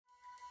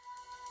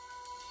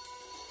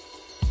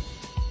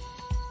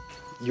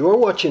You're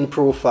watching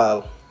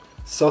Profile,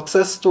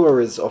 success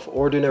stories of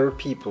ordinary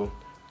people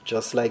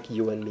just like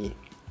you and me.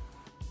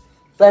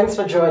 Thanks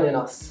for joining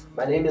us.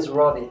 My name is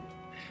Robbie,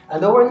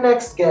 and our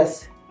next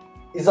guest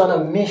is on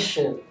a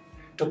mission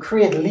to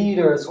create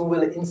leaders who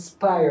will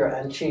inspire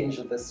and change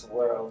this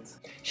world.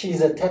 She's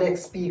a TEDx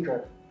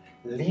speaker,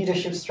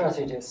 leadership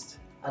strategist,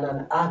 and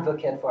an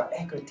advocate for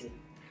equity,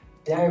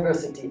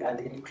 diversity, and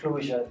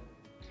inclusion.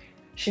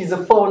 She's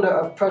the founder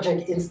of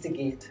Project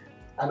Instigate,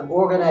 an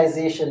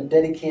organization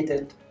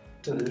dedicated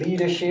to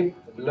leadership,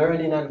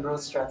 learning, and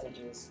growth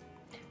strategies.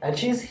 And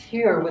she's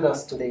here with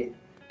us today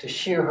to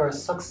share her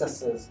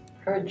successes,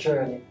 her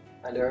journey,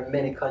 and her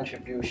many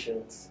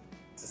contributions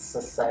to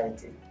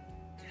society.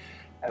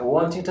 I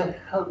want you to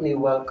help me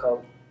welcome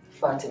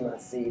Fatima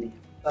Zaidi.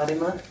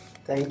 Fatima,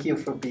 thank you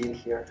for being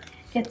here.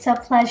 It's a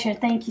pleasure.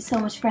 Thank you so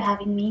much for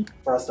having me.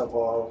 First of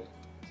all,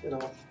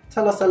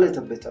 tell us a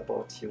little bit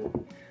about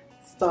you.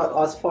 Start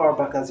as far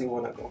back as you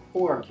want to go.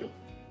 Who are you?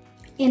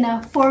 In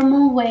a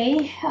formal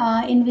way,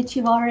 in which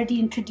you've already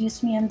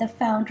introduced me, I'm the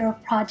founder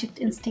of Project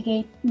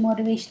Instigate,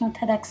 motivational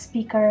TEDx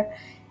speaker,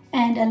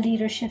 and a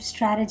leadership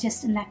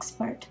strategist and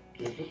expert.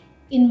 Mm-hmm.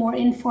 In more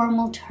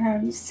informal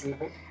terms,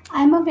 mm-hmm.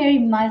 I'm a very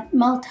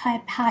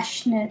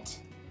multi-passionate,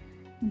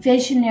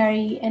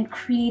 visionary, and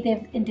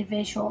creative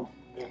individual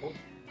mm-hmm.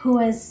 who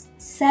has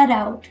set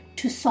out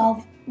to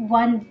solve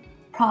one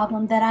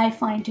problem that I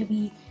find to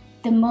be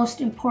the most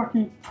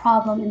important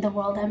problem in the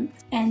world,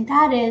 and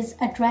that is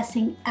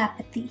addressing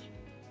apathy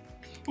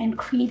and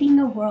creating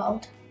a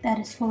world that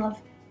is full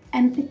of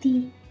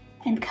empathy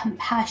and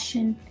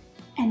compassion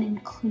and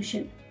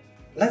inclusion.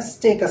 Let's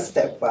take a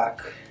step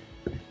back.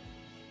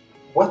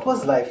 What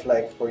was life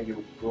like for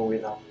you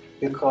growing up?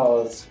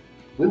 Because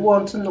we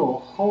want to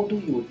know, how do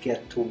you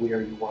get to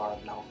where you are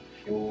now?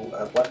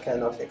 What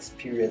kind of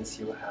experience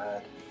you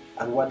had,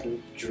 and what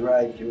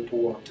drive you to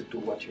want to do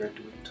what you're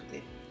doing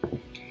today?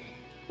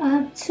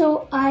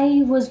 So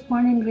I was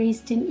born and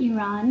raised in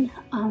Iran.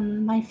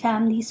 My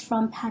family's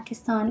from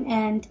Pakistan,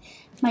 and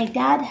my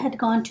dad had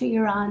gone to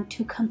Iran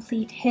to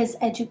complete his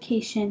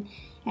education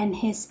and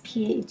his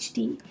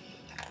PhD.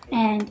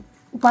 And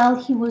while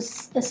he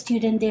was a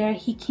student there,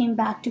 he came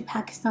back to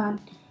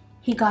Pakistan.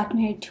 He got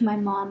married to my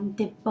mom.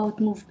 They both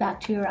moved back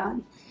to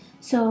Iran.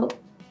 So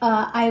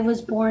I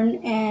was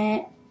born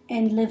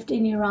and lived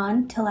in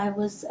Iran till I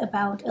was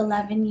about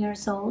 11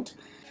 years old.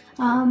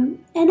 And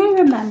I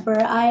remember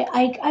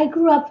I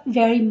grew up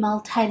very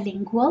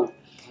multilingual.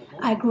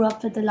 I grew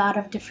up with a lot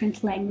of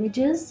different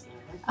languages.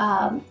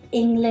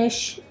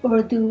 English,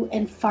 Urdu,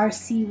 and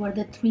Farsi were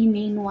the three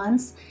main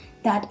ones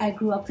that I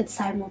grew up with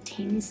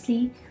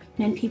simultaneously.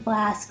 When people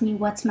ask me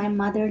what's my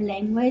mother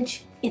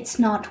language, it's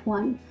not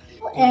one.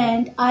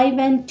 And I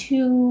went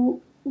to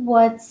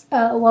what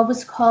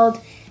was called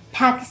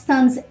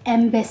Pakistan's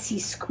embassy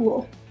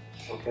school.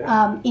 Okay.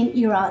 In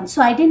Iran.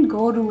 So I didn't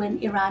go to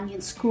an Iranian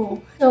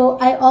school. So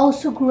I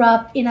also grew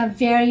up in a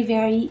very,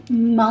 very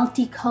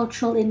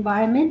multicultural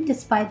environment,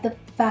 despite the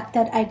fact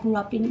that I grew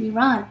up in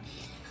Iran.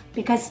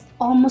 Because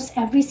almost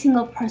every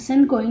single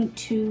person going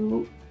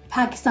to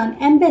Pakistan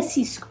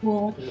embassy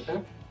school,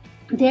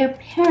 mm-hmm. their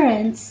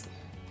parents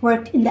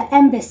worked in the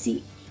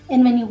embassy.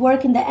 And when you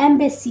work in the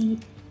embassy,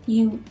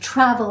 you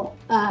travel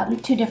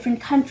to different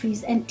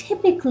countries, and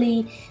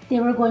typically they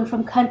were going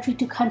from country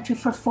to country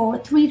for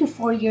 3 to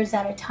 4 years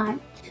at a time.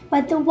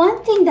 But the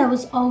one thing that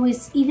was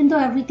always, even though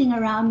everything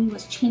around me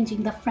was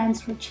changing, the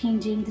friends were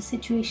changing, the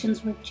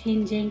situations were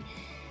changing,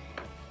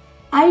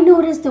 I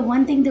noticed the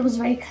one thing that was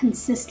very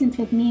consistent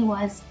with me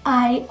was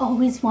I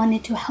always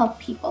wanted to help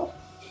people.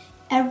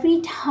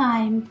 Every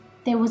time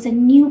there was a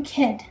new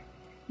kid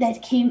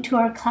that came to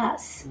our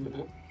class,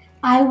 mm-hmm.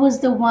 I was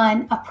the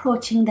one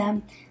approaching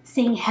them,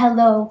 saying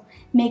hello,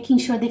 making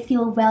sure they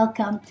feel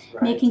welcome,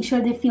 right. Making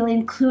sure they feel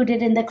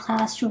included in the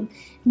classroom,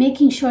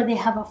 making sure they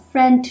have a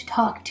friend to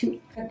talk to.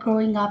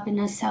 Growing up in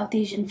a South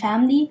Asian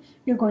family,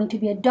 you're going to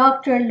be a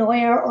doctor,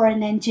 lawyer, or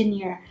an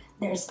engineer.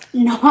 There's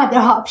no other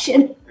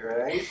option.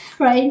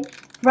 Right?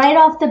 Right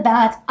off the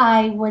bat,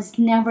 I was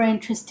never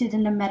interested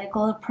in the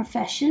medical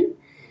profession,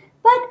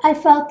 but I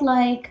felt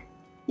like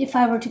if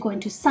I were to go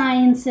into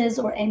sciences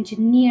or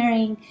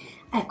engineering,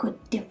 I could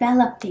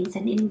develop things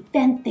and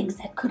invent things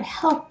that could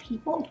help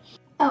people.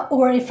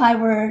 Or if I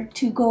were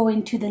to go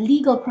into the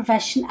legal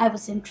profession, I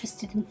was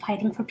interested in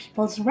fighting for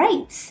people's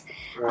rights,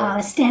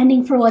 right.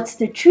 Standing for what's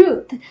the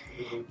truth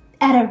mm-hmm.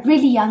 at a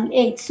really young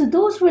age. So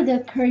those were the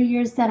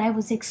careers that I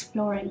was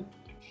exploring.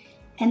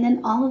 And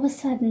then all of a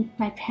sudden,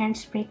 my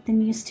parents break the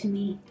news to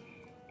me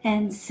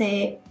and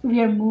say,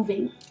 we are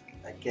moving.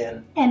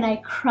 Again. And I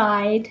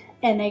cried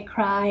and I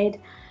cried.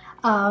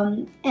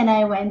 And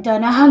I went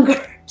on a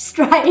hunger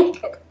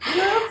strike.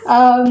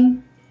 Yes.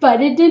 But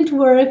it didn't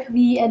work.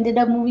 We ended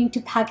up moving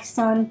to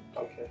Pakistan.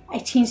 Okay. I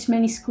changed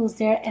many schools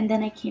there, and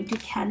then I came to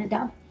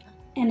Canada.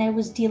 And I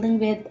was dealing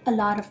with a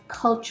lot of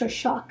culture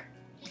shock.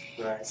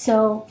 Right.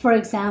 So, for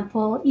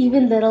example,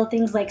 even little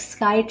things like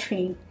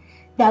SkyTrain,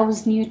 that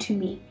was new to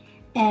me.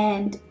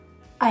 And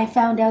I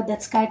found out that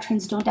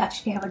SkyTrains don't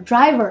actually have a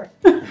driver.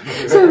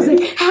 So I was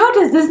like, how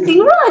does this thing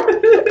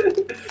run?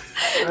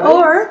 Right.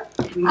 Or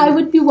I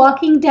would be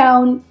walking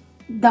down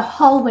the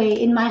hallway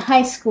in my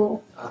high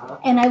school,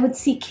 and I would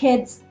see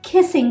kids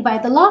kissing by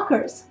the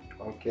lockers.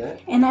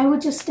 Okay. And I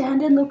would just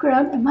stand and look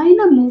around. Am I in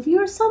a movie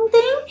or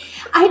something?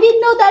 I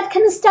didn't know that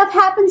kind of stuff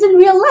happens in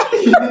real life.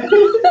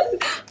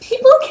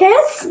 People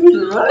kiss.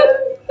 Right.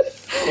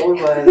 Oh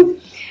my.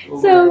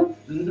 So,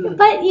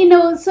 but you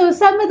know, so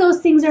some of those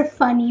things are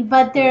funny,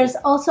 but there's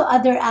also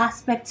other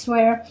aspects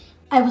where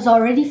I was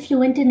already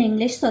fluent in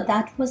English, so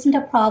that wasn't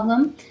a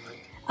problem.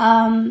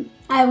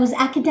 I was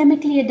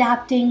academically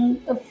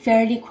adapting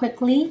fairly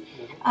quickly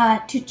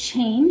to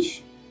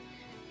change,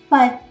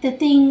 but the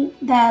thing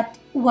that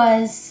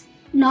was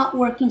not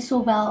working so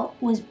well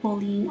was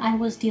bullying. I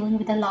was dealing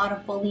with a lot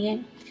of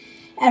bullying,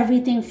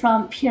 everything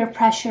from peer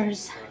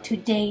pressures to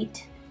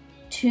date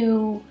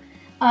to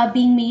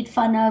being made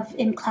fun of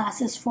in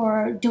classes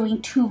for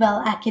doing too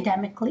well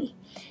academically.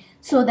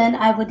 So then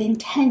I would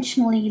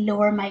intentionally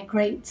lower my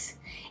grades,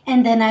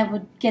 and then I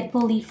would get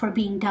bullied for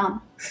being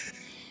dumb.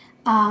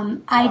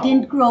 I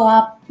didn't grow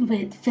up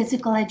with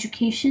physical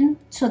education,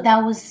 so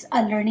that was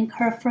a learning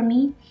curve for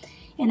me,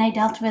 and I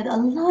dealt with a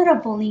lot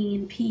of bullying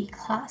in PE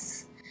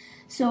class.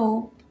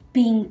 So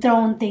being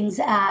thrown things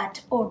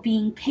at or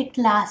being picked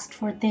last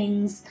for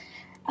things,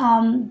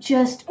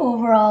 just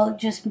overall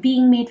just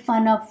being made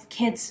fun of,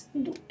 kids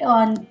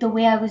on the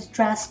way I was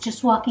dressed,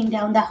 just walking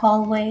down the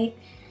hallway.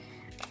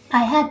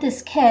 I had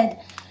this kid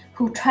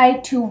who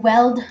tried to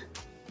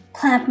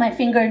clamp my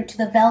finger into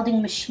the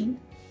welding machine.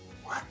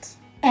 What?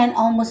 And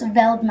almost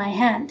weld my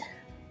hand.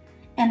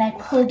 And I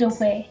pulled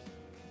away.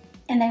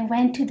 And I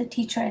went to the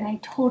teacher and I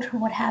told her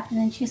what happened,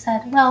 and she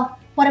said, well,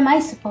 what am I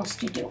supposed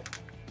to do?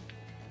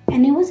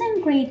 And it was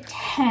in grade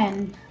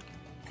 10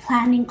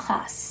 planning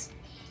class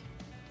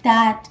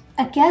that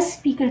a guest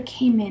speaker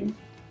came in.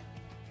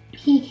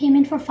 He came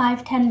in for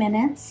 5-10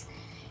 minutes,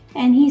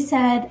 and he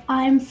said,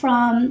 I'm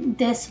from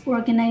this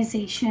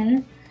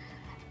organization,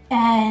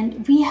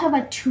 and we have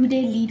a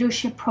 2-day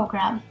leadership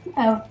program,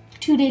 a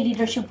 2-day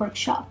leadership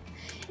workshop,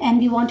 and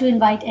we want to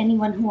invite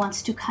anyone who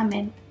wants to come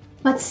in.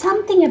 But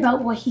something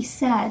about what he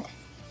said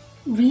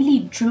really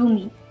drew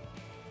me,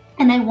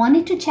 and I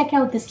wanted to check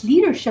out this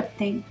leadership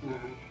thing.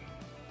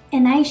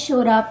 And I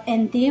showed up,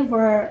 and they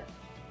were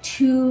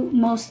 2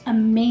 most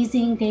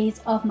amazing days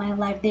of my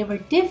life. They were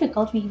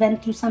difficult. We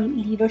went through some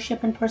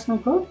leadership and personal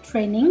growth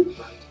training,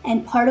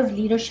 and part of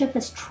leadership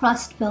is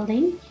trust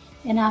building.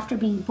 And after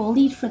being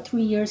bullied for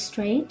 3 years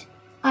straight,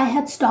 I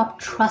had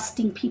stopped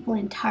trusting people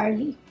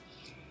entirely.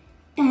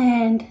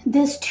 And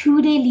this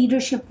 2-day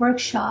leadership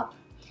workshop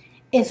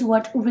is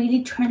what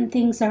really turned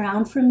things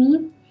around for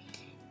me,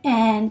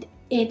 and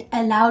it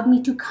allowed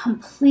me to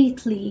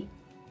completely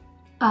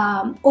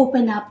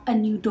open up a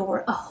new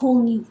door, a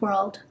whole new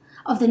world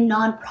of the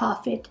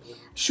nonprofit,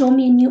 show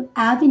me a new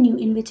avenue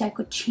in which I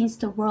could change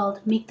the world,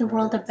 make the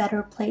world a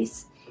better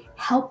place,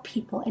 help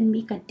people, and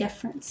make a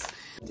difference.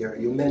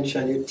 You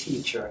mentioned your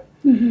teacher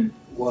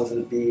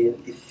wasn't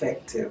being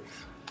effective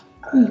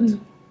at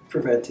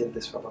preventing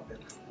this from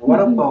happening. What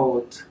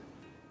about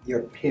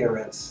your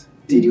parents?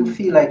 Did you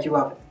feel like you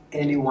have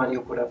anyone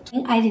you could have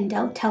told? I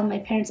didn't tell my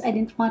parents. I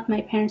didn't want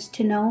my parents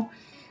to know.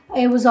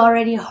 It was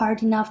already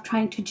hard enough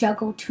trying to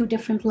juggle 2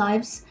 different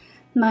lives.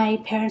 My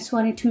parents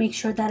wanted to make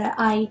sure that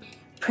I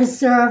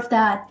preserve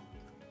that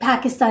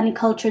Pakistani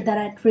culture that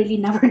I'd really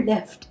never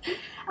lived.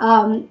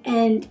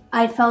 And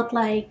I felt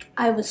like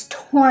I was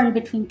torn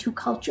between 2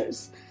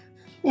 cultures.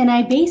 And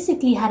I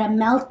basically had a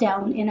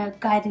meltdown in a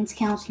guidance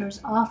counselor's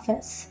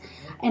office.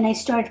 And I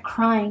started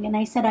crying, and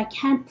I said, I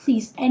can't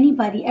please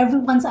anybody.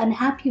 Everyone's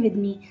unhappy with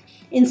me.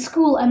 In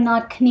school, I'm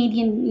not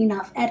Canadian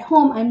enough. At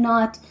home, I'm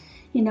not,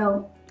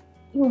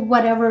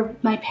 whatever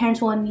my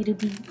parents want me to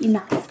be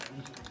enough.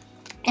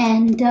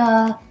 And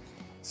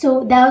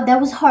so that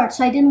was hard.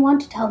 So I didn't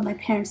want to tell my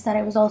parents that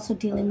I was also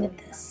dealing with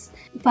this.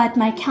 But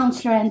my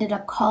counselor ended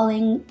up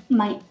calling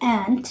my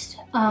aunt,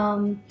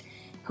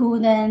 who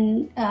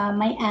then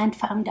my aunt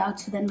found out.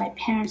 So then my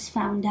parents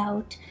found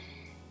out.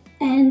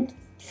 And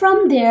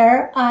from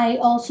there, I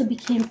also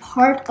became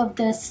part of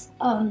this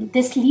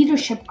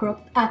leadership group.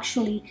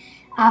 Actually,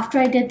 after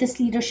I did this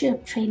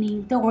leadership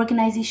training, the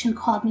organization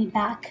called me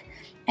back.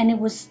 And it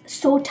was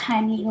so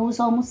timely. It was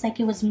almost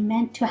like it was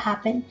meant to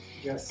happen.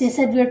 Yes. They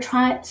said, we're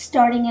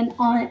starting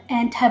an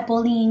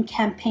anti-bullying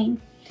campaign,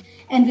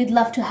 and we'd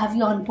love to have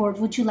you on board.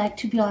 Would you like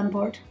to be on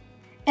board?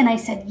 And I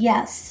said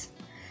yes.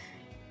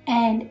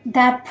 And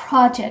that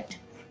project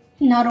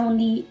not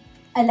only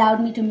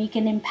allowed me to make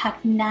an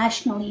impact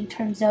nationally in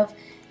terms of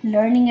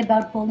learning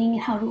about bullying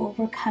and how to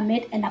overcome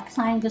it and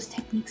applying those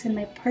techniques in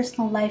my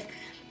personal life,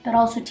 but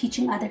also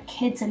teaching other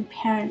kids and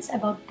parents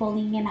about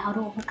bullying and how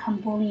to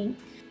overcome bullying.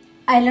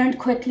 I learned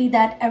quickly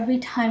that every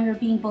time you're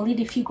being bullied,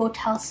 if you go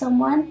tell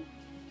someone,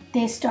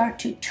 they start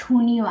to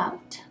tune you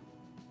out.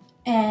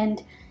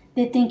 And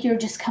they think you're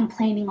just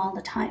complaining all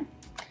the time.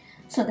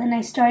 So then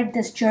I started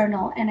this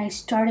journal, and I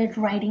started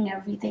writing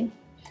everything.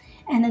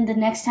 And then the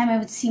next time I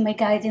would see my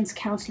guidance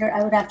counselor,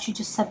 I would actually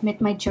just submit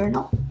my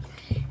journal.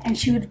 And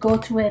she would go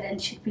through it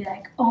and she'd be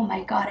like, oh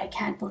my God, I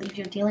can't believe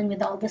you're dealing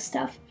with all this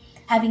stuff.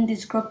 Having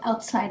this group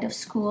outside of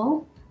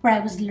school where I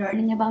was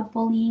learning about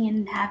bullying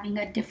and having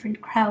a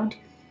different crowd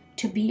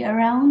to be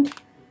around,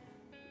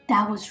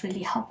 that was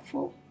really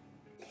helpful.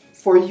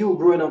 For you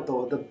growing up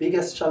though, the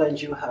biggest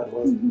challenge you had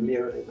was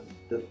merely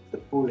the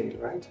bullying,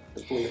 right?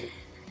 The bullying.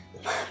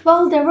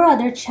 Well, there were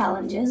other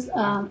challenges.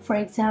 For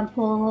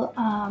example,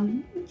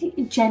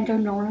 gender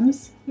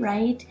norms,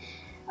 right?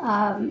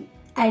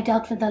 I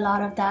dealt with a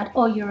lot of that.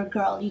 Oh, you're a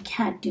girl, you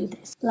can't do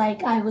this.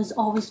 Like, I was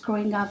always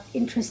growing up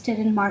interested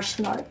in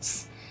martial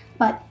arts,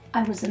 but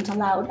I wasn't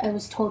allowed. I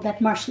was told that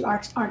martial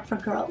arts aren't for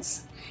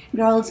girls.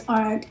 Girls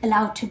aren't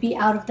allowed to be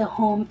out of the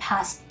home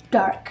past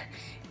dark.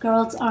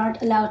 Girls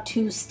aren't allowed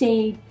to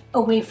stay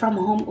away from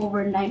home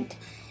overnight.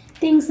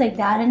 Things like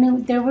that.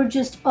 And there were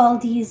just all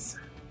these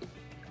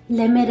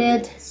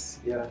limited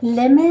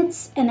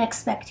limits and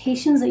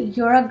expectations that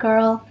you're a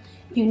girl,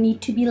 you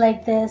need to be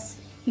like this,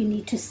 you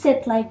need to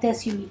sit like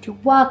this, you need to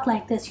walk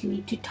like this, you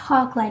need to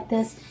talk like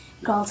this.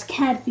 Girls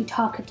can't be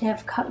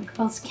talkative,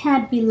 girls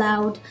can't be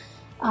loud,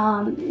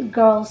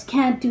 girls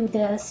can't do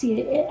this.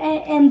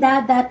 And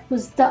that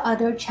was the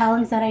other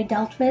challenge that I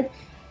dealt with.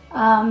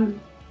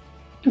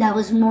 That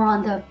was more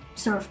on the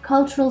sort of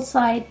cultural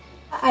side.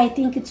 I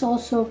think it's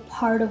also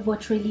part of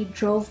what really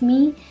drove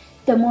me.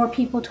 The more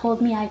people told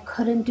me I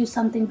couldn't do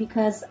something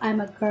because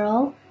I'm a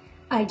girl,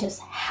 I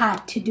just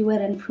had to do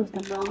it and prove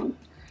them wrong.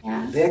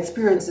 Yeah. The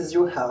experiences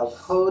you have,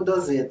 how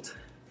does it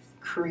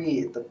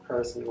create the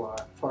person you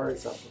are? For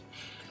example,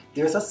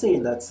 there's a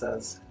saying that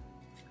says,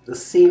 the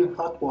same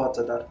hot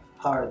water that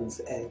hardens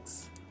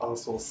eggs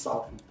also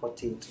softens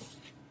potato.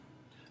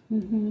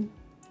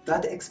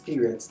 That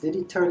experience, did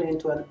it turn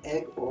into an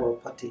egg or a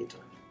potato?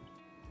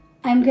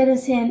 I'm gonna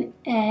say an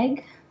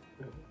egg.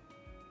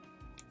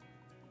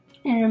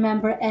 And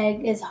remember,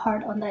 egg is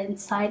hard on the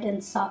inside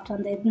and soft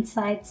on the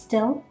inside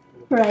still,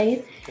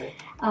 right? Okay.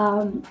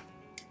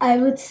 I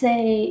would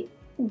say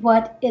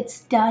what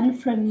it's done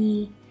for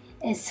me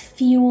is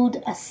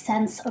fueled a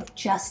sense of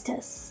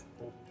justice,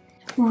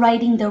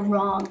 righting the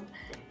wrong,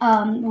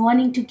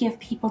 wanting to give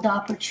people the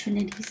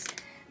opportunities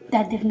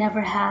that they've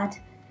never had.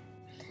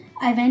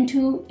 I went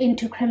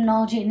into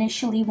criminology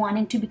initially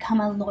wanting to become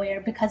a lawyer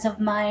because of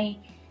my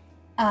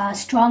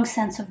strong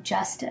sense of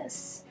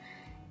justice.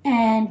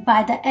 And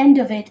by the end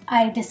of it,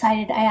 I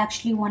decided I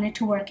actually wanted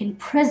to work in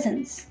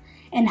prisons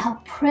and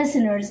help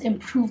prisoners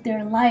improve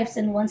their lives,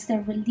 and once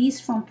they're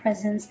released from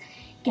prisons,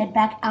 get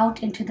back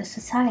out into the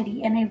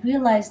society. And I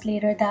realized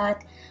later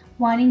that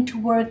wanting to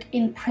work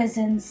in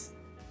prisons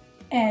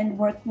and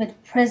work with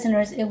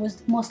prisoners, it was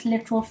the most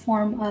literal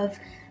form of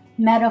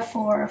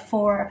metaphor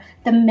for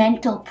the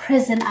mental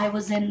prison I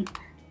was in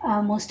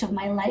most of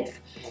my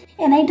life.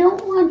 And I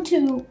don't want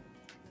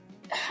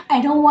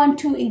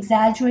to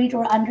exaggerate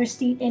or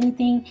understate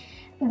anything.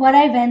 What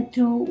I went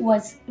through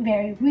was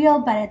very real,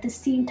 but at the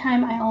same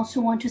time, I also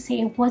want to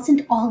say it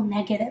wasn't all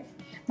negative,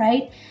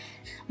 right?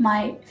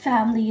 My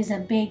family is a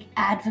big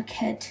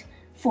advocate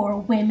for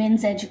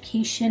women's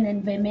education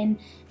and women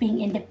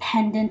being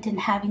independent and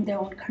having their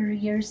own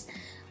careers.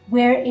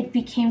 Where it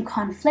became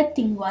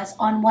conflicting was,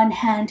 on one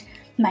hand,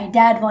 my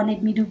dad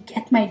wanted me to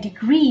get my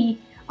degree.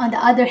 On the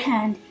other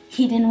hand,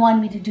 he didn't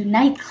want me to do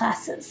night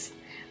classes,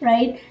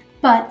 right?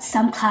 But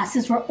some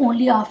classes were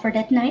only offered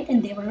at night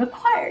and they were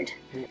required.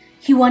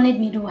 He wanted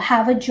me to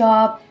have a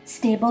job,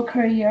 stable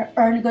career,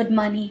 earn good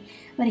money,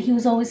 but he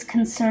was always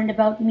concerned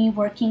about me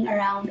working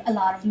around a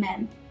lot of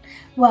men.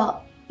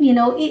 Well, you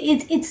know,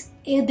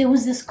 there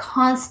was this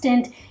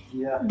constant,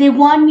 they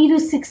want me to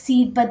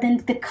succeed, but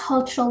then the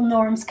cultural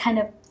norms kind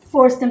of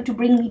forced them to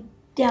bring me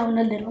down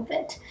a little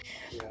bit.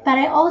 But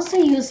I also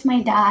use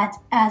my dad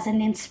as an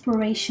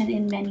inspiration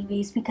in many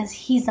ways because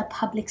he's a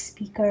public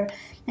speaker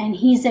and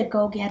he's a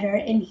go-getter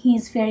and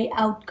he's very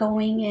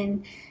outgoing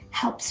and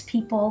helps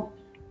people.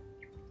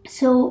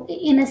 So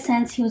in a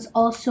sense, he was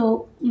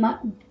also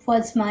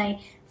was my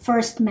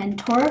first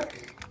mentor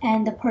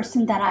and the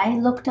person that I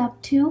looked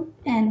up to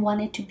and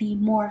wanted to be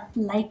more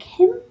like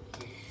him.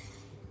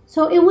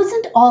 So it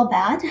wasn't all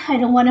bad. I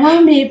don't want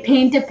to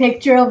paint a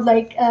picture of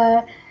like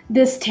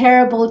this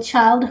terrible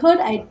childhood.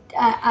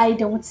 I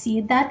don't see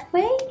it that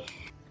way.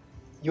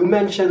 You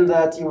mentioned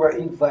that you were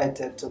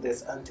invited to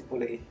this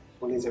anti-bullying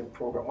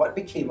program. What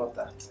became of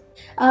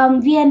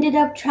that? We ended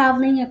up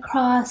traveling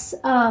across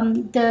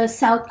the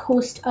south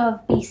coast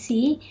of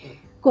BC,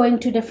 going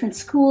to different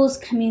schools,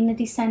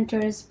 community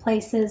centers,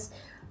 places,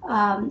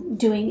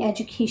 doing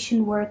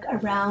education work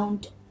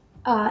around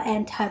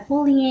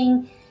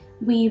anti-bullying.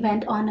 We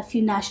went on a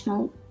few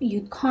national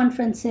youth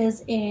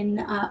conferences in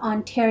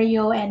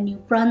Ontario and New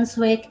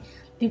Brunswick.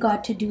 We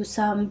got to do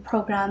some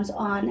programs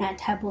on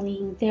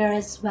anti-bullying there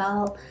as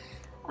well.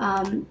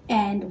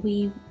 And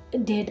we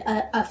did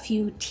a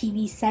few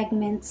TV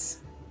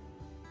segments.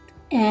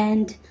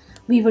 And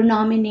we were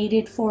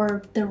nominated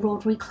for the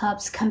Rotary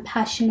Club's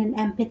Compassion and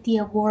Empathy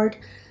Award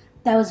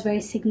that was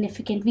very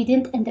significant. We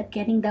didn't end up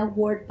getting the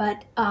award,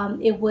 but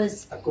it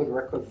was a good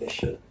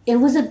recognition. It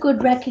was a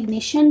good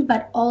recognition,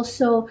 but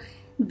also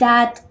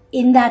that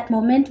in that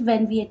moment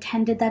when we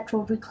attended that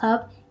Rotary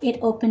Club, it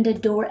opened a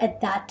door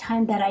at that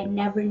time that I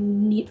never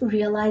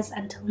realized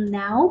until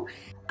now.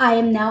 I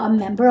am now a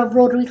member of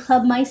Rotary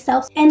Club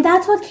myself, and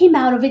that's what came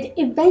out of it.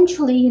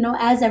 Eventually, you know,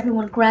 as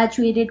everyone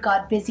graduated,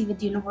 got busy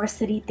with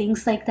university,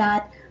 things like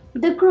that,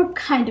 the group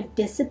kind of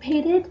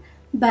dissipated,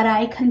 but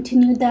I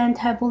continued the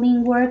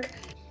anti-bullying work.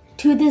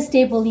 To this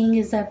day, bullying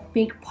is a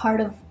big part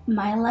of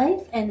my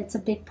life, and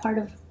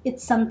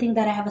it's something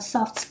that I have a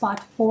soft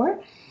spot for,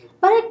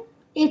 but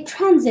it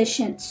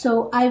transitioned.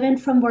 So I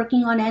went from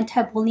working on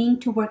anti-bullying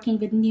to working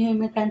with new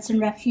immigrants and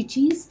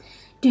refugees,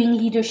 doing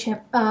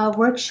leadership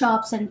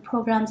workshops and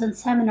programs and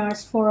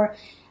seminars for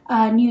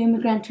new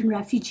immigrant and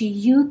refugee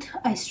youth.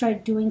 I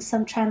started doing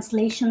some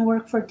translation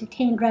work for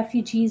detained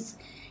refugees,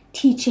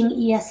 teaching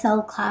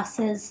ESL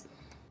classes,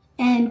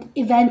 and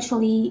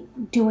eventually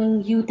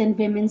doing youth and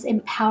women's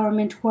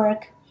empowerment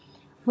work,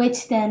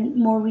 which then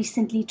more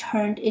recently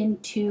turned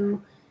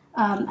into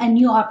a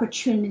new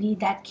opportunity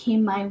that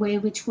came my way,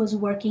 which was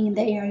working in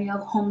the area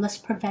of homeless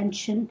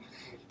prevention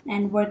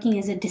and working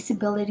as a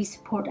disability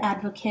support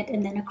advocate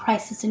and then a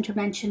crisis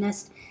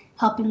interventionist,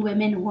 helping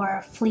women who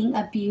are fleeing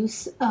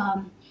abuse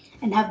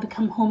and have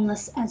become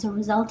homeless as a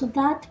result of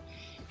that.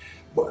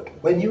 But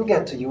when you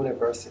get to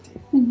university,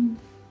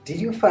 did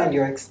you find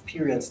your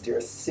experience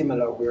there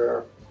similar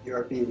where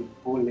you're being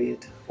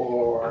bullied,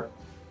 or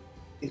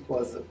it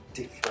was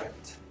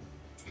different?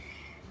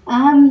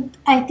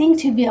 I think,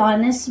 to be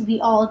honest, we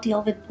all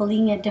deal with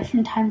bullying at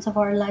different times of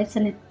our lives,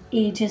 and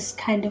age is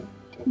kind of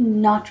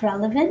not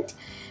relevant.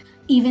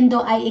 Even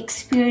though I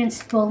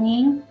experienced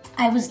bullying,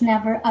 I was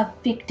never a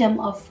victim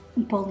of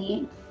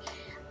bullying.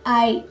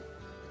 I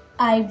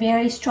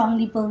very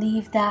strongly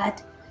believe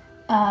that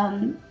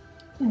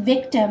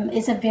victim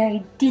is a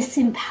very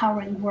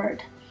disempowering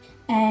word,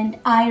 and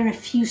I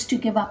refuse to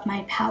give up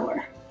my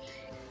power.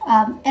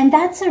 And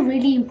that's a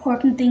really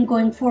important thing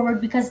going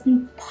forward, because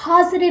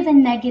positive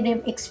and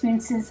negative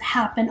experiences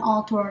happen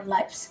all through our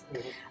lives,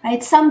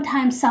 right?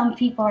 Sometimes some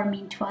people are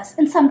mean to us,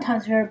 and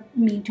sometimes we're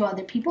mean to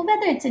other people,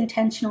 whether it's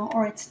intentional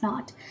or it's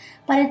not.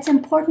 But it's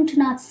important to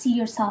not see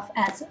yourself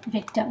as a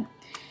victim.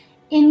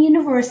 In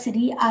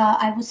university,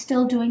 I was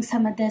still doing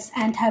some of this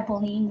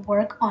anti-bullying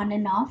work on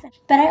and off,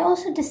 but I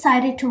also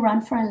decided to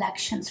run for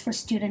elections for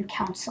student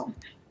council.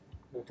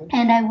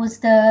 And I was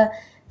the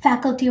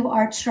Faculty of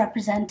Arts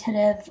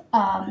representative,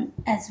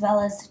 as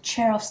well as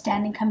chair of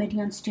Standing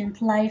Committee on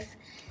Student Life.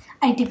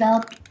 I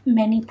developed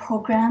many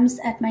programs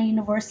at my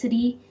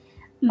university.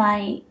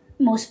 My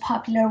most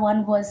popular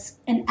one was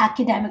an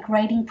academic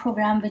writing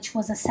program, which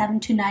was a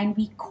 7 to 9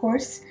 week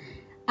course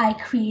I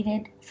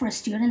created for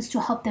students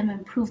to help them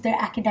improve their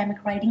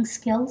academic writing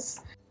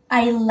skills.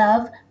 I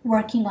love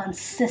working on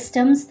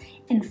systems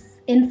and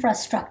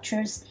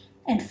infrastructures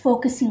and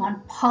focusing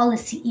on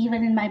policy,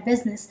 even in my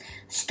business,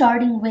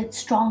 starting with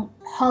strong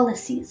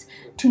policies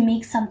to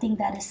make something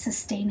that is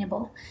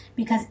sustainable,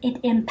 because it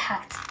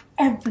impacts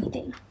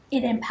everything.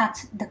 It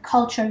impacts the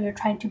culture you're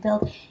trying to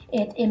build,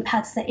 it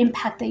impacts the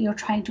impact that you're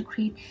trying to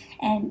create,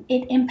 and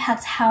it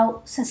impacts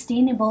how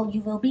sustainable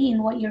you will be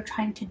in what you're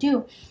trying to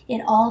do.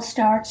 It all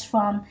starts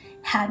from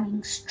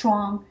having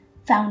strong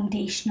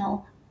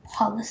foundational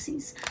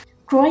policies.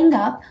 Growing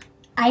up,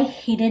 I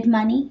hated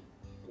money.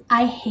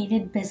 I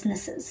hated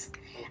businesses.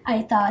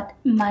 I thought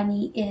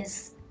money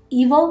is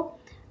evil.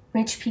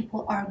 Rich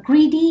people are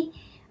greedy.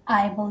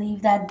 I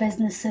believe that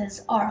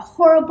businesses are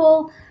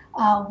horrible.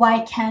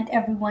 Why can't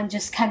everyone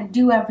just kind of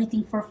do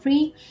everything for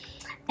free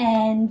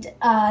and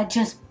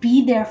just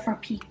be there for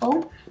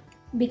people?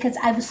 Because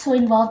I was so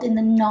involved in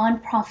the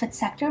non-profit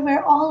sector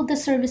where all the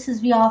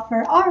services we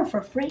offer are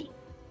for free.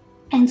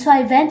 And so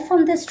I went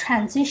from this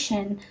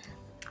transition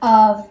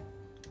of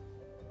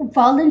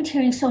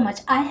volunteering so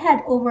much. I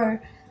had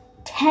over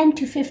 10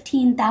 to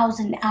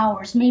 15,000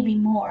 hours, maybe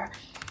more,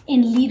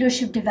 in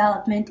leadership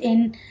development,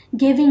 in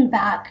giving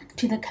back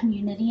to the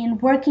community,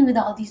 and working with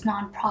all these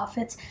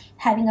nonprofits,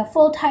 having a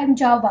full-time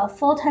job while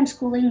full-time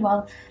schooling,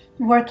 while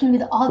working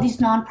with all these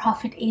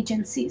nonprofit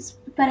agencies.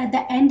 But at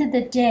the end of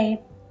the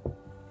day,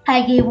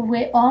 I gave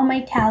away all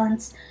my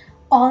talents,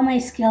 all my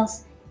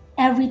skills,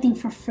 everything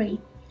for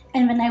free.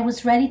 And when I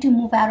was ready to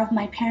move out of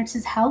my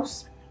parents'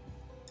 house,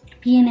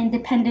 be an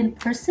independent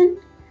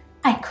person,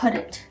 I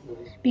couldn't,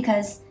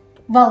 because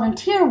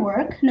volunteer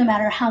work, no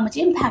matter how much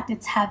impact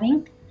it's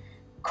having,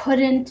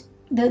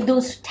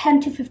 those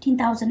 10 to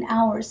 15,000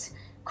 hours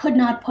could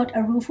not put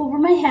a roof over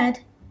my head,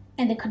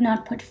 and they could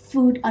not put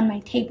food on my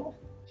table.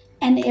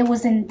 And it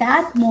was in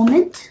that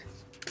moment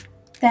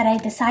that I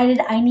decided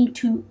I need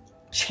to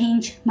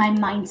change my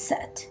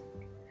mindset.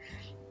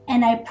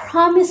 And I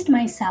promised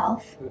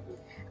myself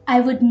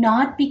I would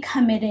not be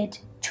committed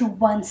to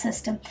one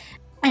system.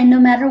 And no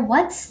matter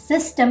what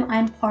system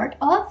I'm part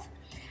of,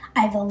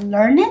 I will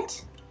learn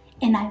it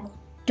and I will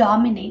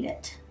dominate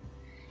it,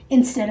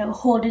 instead of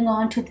holding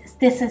on to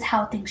this is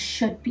how things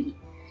should be,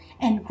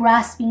 and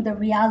grasping the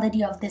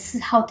reality of this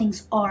is how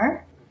things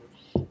are,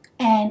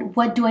 and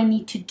what do I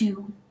need to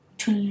do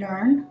to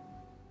learn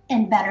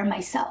and better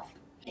myself.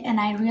 And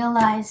I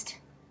realized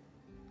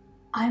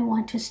I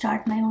want to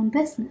start my own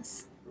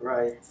business.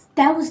 Right.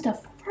 That was the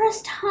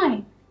first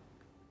time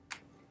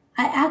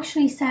I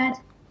actually said,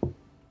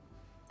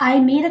 I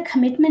made a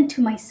commitment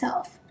to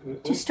myself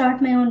to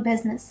start my own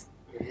business.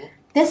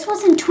 This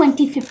was in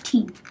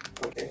 2015.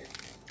 Okay.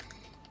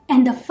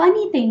 And the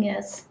funny thing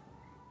is,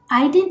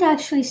 I didn't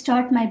actually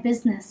start my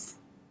business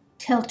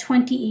till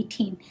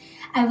 2018.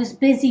 I was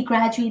busy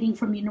graduating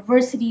from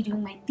university,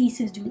 doing my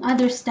thesis, doing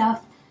other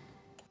stuff.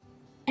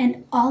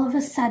 And all of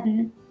a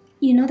sudden,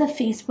 you know the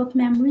Facebook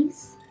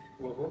memories?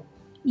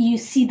 You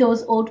see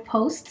those old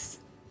posts?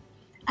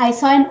 I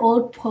saw an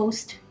old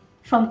post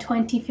from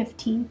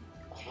 2015,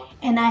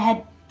 and I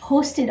had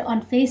posted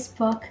on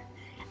Facebook,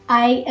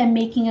 I am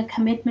making a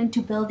commitment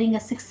to building a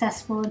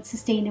successful and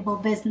sustainable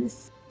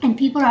business. And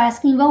people are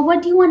asking, well,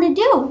 what do you want to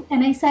do?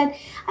 And I said,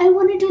 I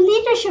want to do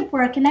leadership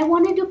work, and I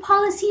want to do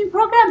policy and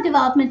program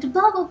development,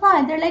 blah, blah, blah.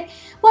 And they're like,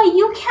 well,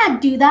 you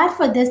can't do that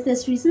for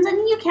this reasons, and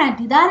you can't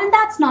do that, and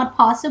that's not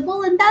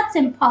possible, and that's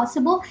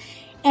impossible.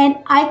 And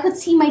I could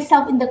see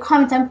myself in the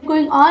comments. I'm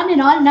going on,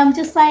 and I'm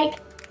just like,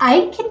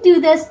 I can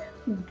do this.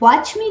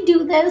 Watch me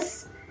do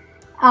this,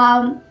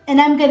 and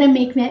I'm gonna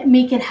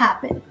make it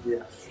happen.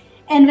 Yes.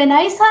 And when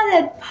I saw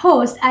that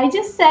post, I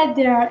just sat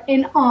there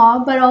in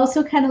awe, but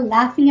also kind of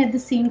laughing at the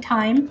same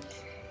time,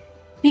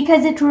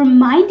 because it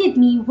reminded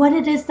me what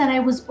it is that I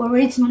was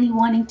originally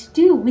wanting to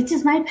do, which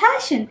is my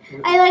passion.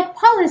 I like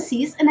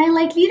policies and I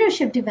like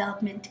leadership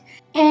development.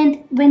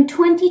 And when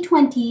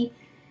 2020,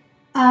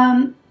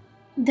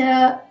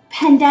 the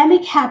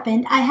pandemic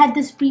happened, I had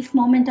this brief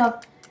moment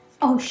of,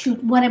 oh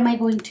shoot, what am I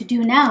going to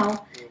do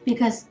now?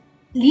 Because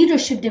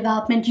leadership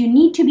development, you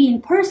need to be in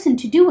person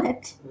to do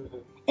it.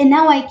 And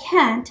now I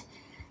can't.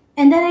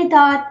 And then I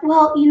thought,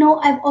 well, you know,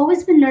 I've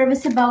always been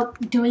nervous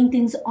about doing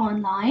things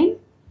online.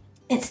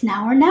 It's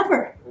now or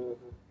never.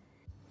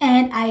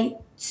 And I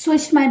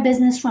switched my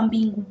business from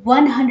being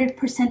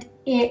 100%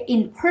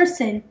 in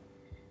person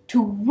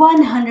to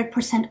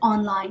 100%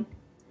 online.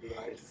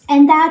 Nice.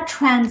 And that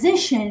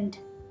transitioned,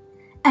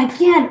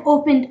 again,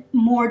 opened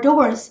more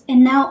doors.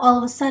 And now all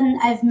of a sudden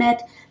I've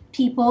met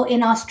people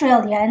in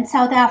Australia and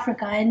South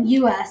Africa and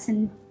US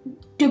and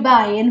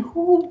Dubai and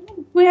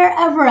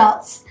wherever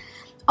else.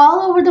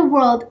 All over the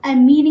world,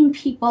 I'm meeting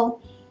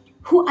people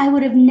who I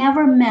would have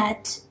never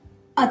met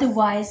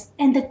otherwise.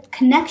 And the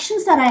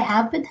connections that I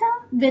have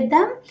with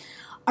them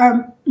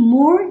are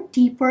more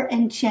deeper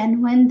and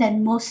genuine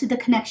than most of the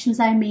connections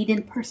I made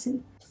in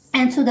person.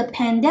 And so the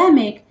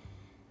pandemic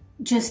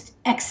just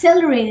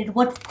accelerated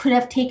what could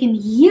have taken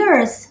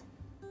years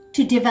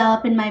to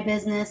develop in my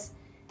business,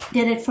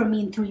 did it for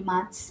me in 3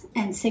 months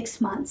and 6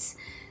 months.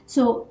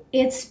 So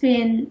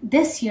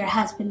this year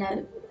has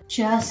been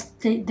just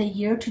the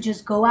year to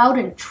just go out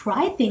and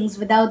try things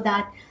without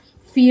that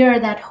fear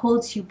that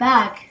holds you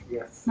back.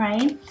 Yes.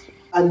 Right?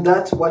 And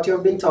that's what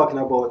you've been talking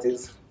about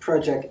is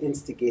Project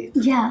Instigate.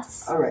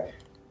 Yes. All right.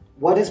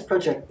 What is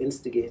Project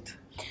Instigate?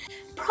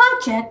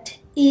 Project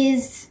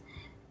is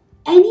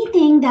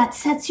anything that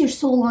sets your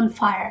soul on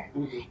fire.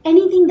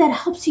 Anything that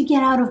helps you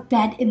get out of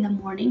bed in the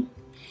morning.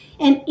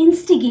 And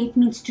instigate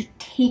means to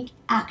take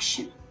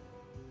action.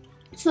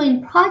 So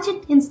in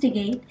Project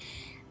Instigate,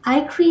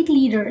 I create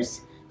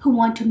leaders who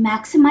want to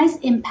maximize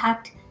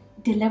impact,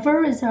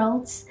 deliver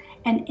results,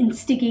 and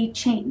instigate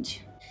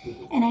change.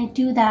 And I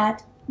do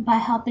that by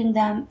helping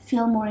them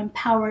feel more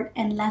empowered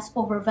and less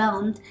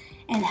overwhelmed,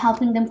 and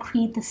helping them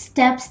create the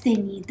steps they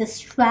need, the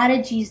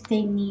strategies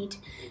they need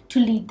to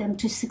lead them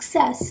to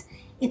success.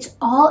 It's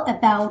all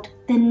about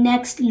the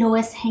next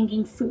lowest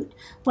hanging fruit.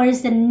 What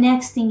is the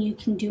next thing you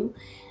can do?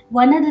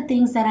 One of the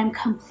things that I'm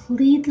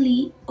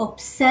completely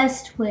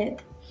obsessed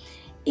with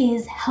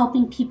is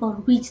helping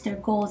people reach their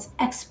goals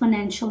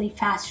exponentially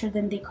faster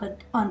than they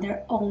could on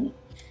their own.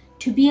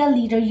 To be a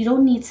leader, you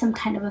don't need some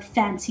kind of a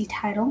fancy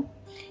title.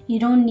 You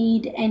don't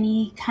need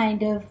any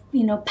kind of,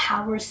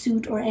 power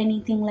suit or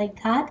anything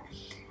like that.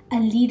 A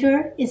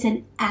leader is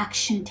an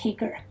action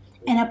taker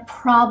and a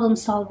problem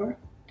solver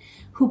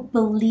who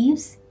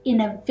believes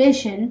in a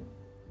vision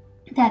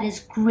that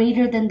is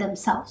greater than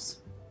themselves.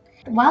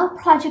 While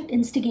Project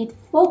Instigate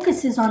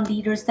focuses on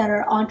leaders that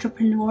are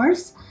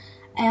entrepreneurs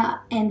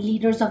and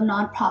leaders of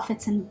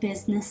nonprofits and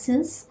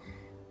businesses,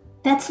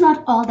 that's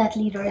not all that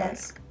leader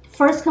is.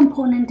 First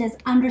component is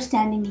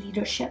understanding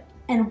leadership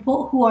and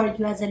who are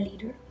you as a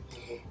leader.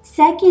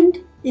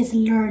 Second is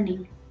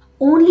learning.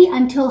 Only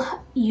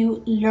until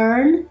you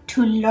learn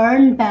to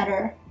learn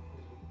better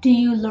do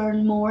you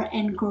learn more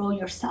and grow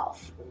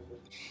yourself.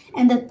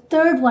 And the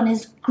third one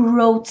is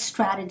growth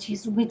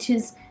strategies, which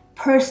is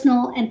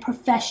personal and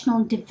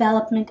professional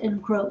development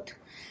and growth.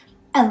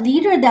 A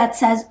leader that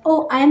says,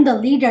 oh, I'm the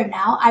leader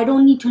now, I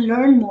don't need to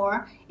learn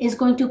more, is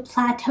going to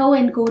plateau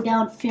and go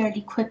down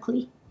fairly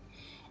quickly.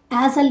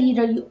 As a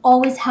leader, you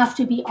always have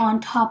to be on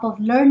top of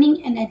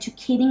learning and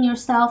educating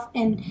yourself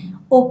and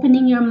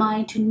opening your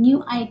mind to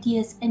new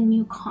ideas and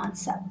new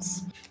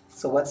concepts.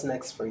 So what's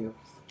next for you?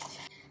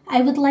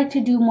 I would like to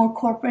do more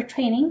corporate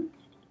training.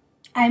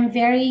 I'm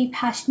very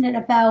passionate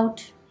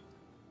about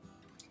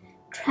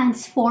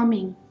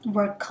transforming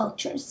work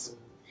cultures.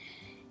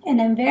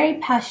 And I'm very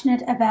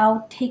passionate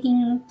about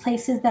taking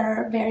places that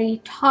are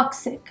very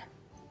toxic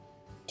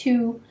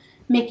to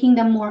making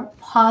them more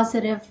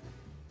positive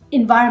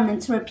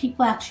environments where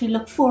people actually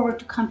look forward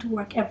to come to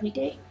work every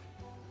day.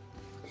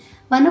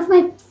 One of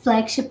my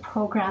flagship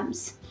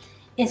programs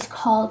is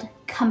called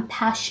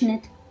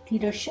Compassionate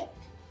Leadership.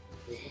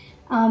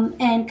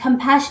 And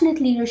compassionate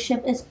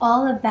leadership is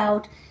all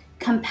about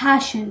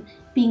compassion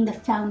being the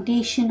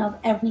foundation of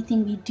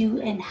everything we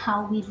do and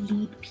how we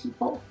lead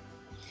people.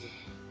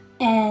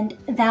 And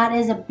that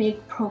is a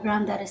big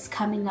program that is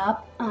coming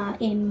up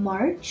in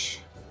March.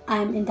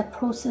 I'm in the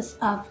process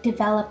of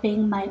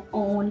developing my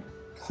own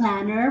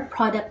planner,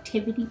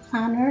 productivity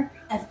planner.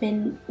 I've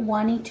been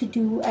wanting to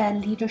do a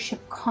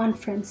leadership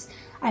conference.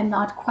 I'm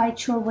not quite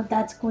sure what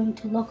that's going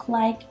to look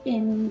like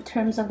in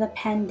terms of the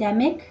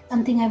pandemic.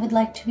 Something I would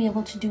like to be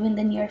able to do in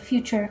the near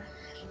future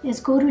is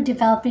go to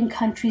developing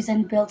countries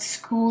and build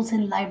schools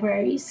and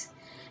libraries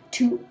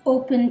to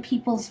open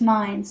people's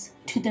minds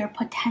to their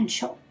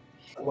potential.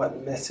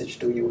 What message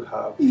do you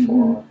have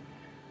for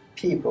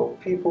people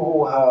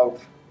who have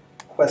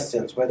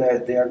questions, whether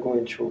they are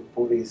going through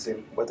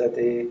bullying, whether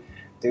they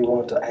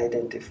want to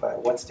identify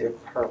what's their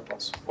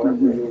purpose, where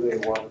do they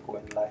want to go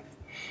in life?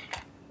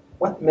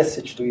 What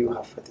message do you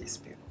have for these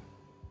people?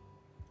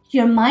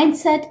 Your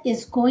mindset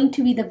is going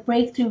to be the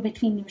breakthrough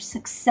between your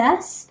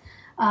success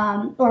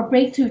or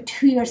breakthrough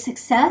to your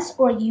success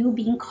or you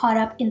being caught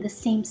up in the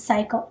same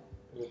cycle.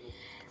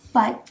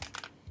 But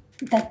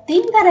the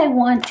thing that I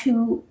want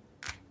to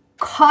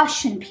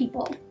caution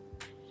people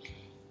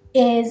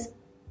is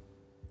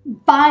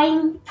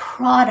buying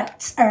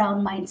products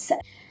around mindset.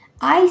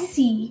 I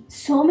see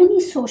so many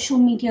social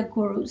media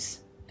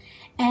gurus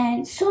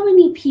and so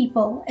many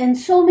people and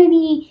so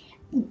many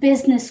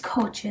business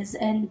coaches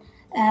and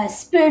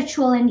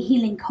spiritual and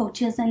healing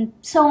coaches and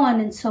so on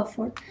and so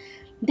forth.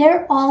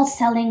 They're all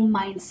selling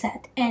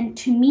mindset. And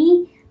to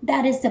me,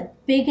 that is the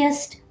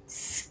biggest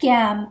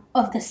scam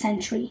of the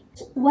century.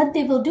 What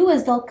they will do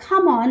is they'll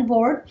come on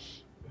board,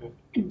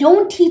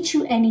 don't teach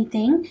you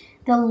anything,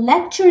 they'll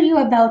lecture you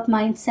about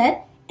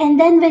mindset, and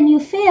then when you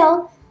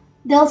fail,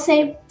 they'll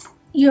say,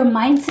 your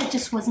mindset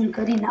just wasn't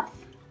good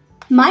enough.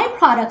 My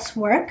products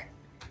work,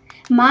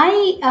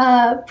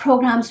 my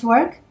programs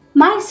work,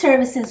 my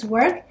services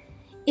work.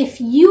 If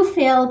you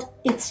failed,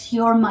 it's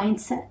your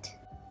mindset.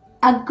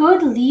 A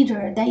good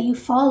leader that you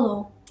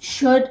follow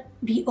should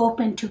be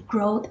open to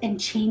growth and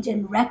change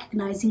and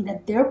recognizing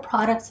that their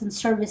products and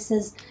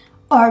services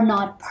are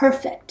not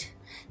perfect,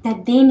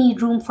 that they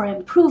need room for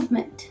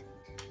improvement.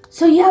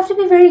 So you have to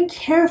be very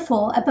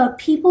careful about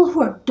people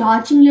who are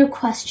dodging your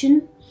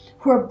question,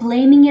 who are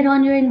blaming it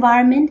on your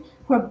environment,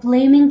 who are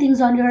blaming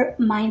things on your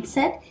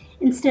mindset,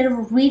 instead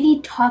of really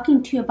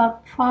talking to you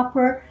about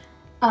proper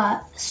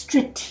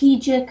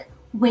strategic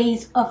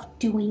ways of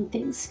doing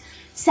things.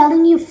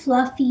 Selling you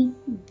fluffy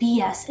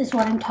BS is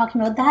what I'm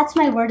talking about. That's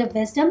my word of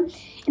wisdom.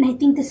 And I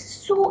think this is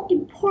so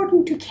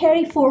important to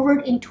carry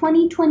forward in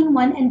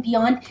 2021 and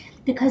beyond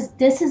because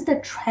this is the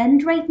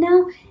trend right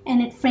now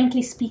and it,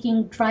 frankly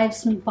speaking,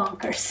 drives me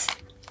bonkers.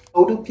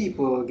 How do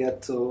people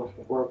get to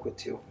work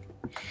with you?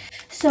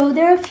 So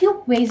there are a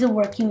few ways of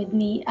working with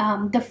me.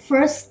 The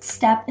first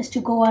step is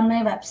to go on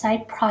my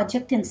website,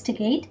 Project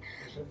Instigate,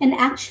 and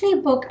actually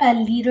book a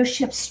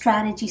leadership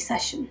strategy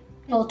session.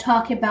 We'll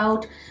talk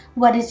about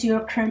what is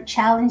your current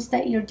challenge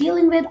that you're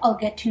dealing with. I'll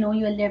get to know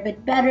you a little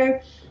bit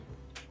better.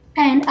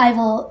 And I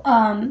will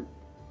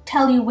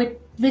tell you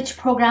which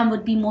program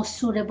would be most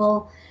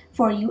suitable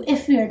for you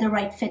if we are the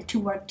right fit to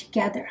work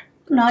together.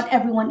 Not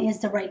everyone is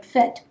the right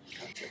fit.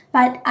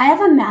 But I have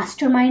a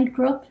mastermind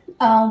group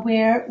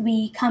where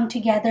we come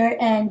together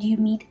and you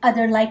meet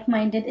other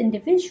like-minded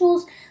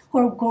individuals who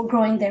are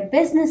growing their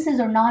businesses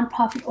or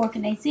nonprofit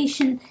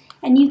organization,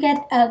 and you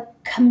get a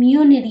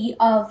community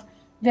of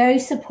very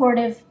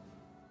supportive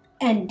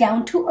and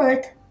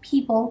down-to-earth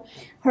people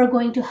who are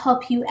going to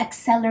help you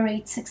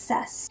accelerate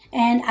success.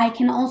 And I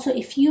can also,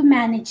 if you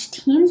manage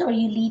teams or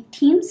you lead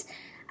teams,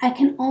 I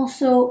can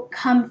also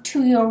come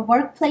to your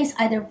workplace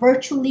either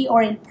virtually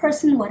or in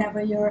person,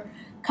 whatever you're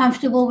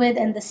comfortable with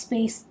and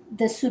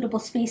the suitable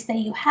space that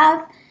you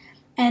have.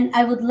 And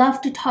I would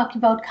love to talk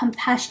about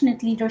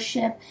compassionate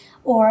leadership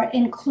or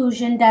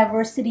inclusion,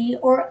 diversity,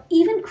 or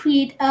even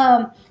create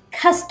a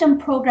custom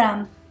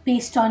program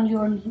based on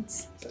your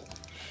needs.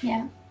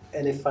 Yeah.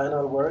 Any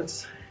final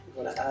words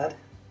you want to add?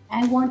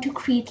 I want to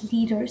create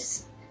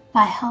leaders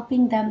by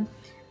helping them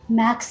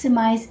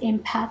maximize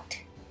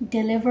impact,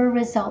 deliver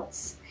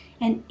results,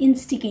 and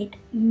instigate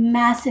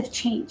massive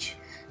change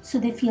so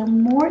they feel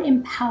more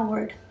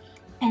empowered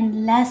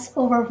and less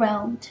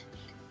overwhelmed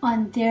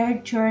on their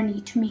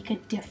journey to make a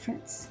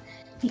difference.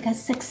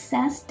 Because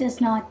success does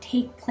not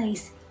take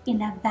place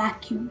in a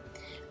vacuum.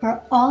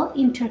 We're all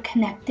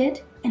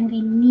interconnected and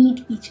we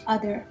need each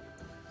other.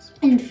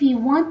 And if we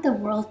want the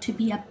world to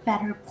be a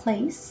better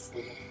place,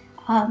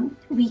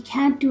 we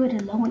can't do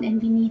it alone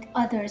and we need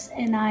others.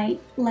 And I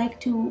like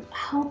to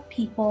help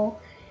people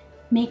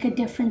make a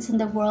difference in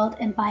the world,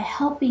 and by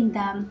helping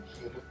them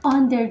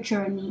on their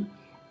journey,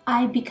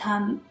 I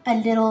become a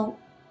little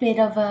bit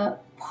of a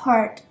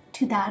part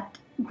to that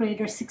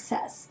greater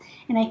success,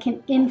 and I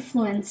can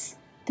influence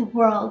the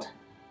world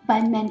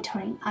by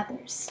mentoring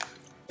others.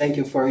 Thank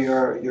you for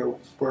your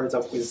words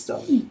of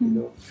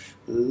wisdom.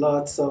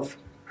 Lots of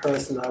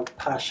personal,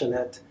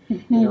 passionate,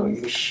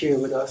 you share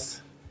with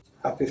us.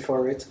 Happy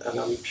for it, and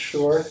I'm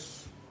sure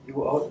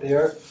you out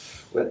there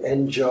will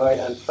enjoy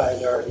and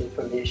find our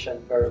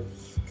information very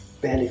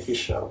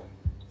beneficial.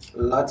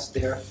 Lots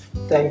there.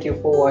 Thank you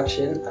for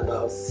watching, and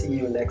I'll see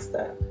you next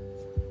time.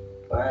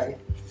 Bye.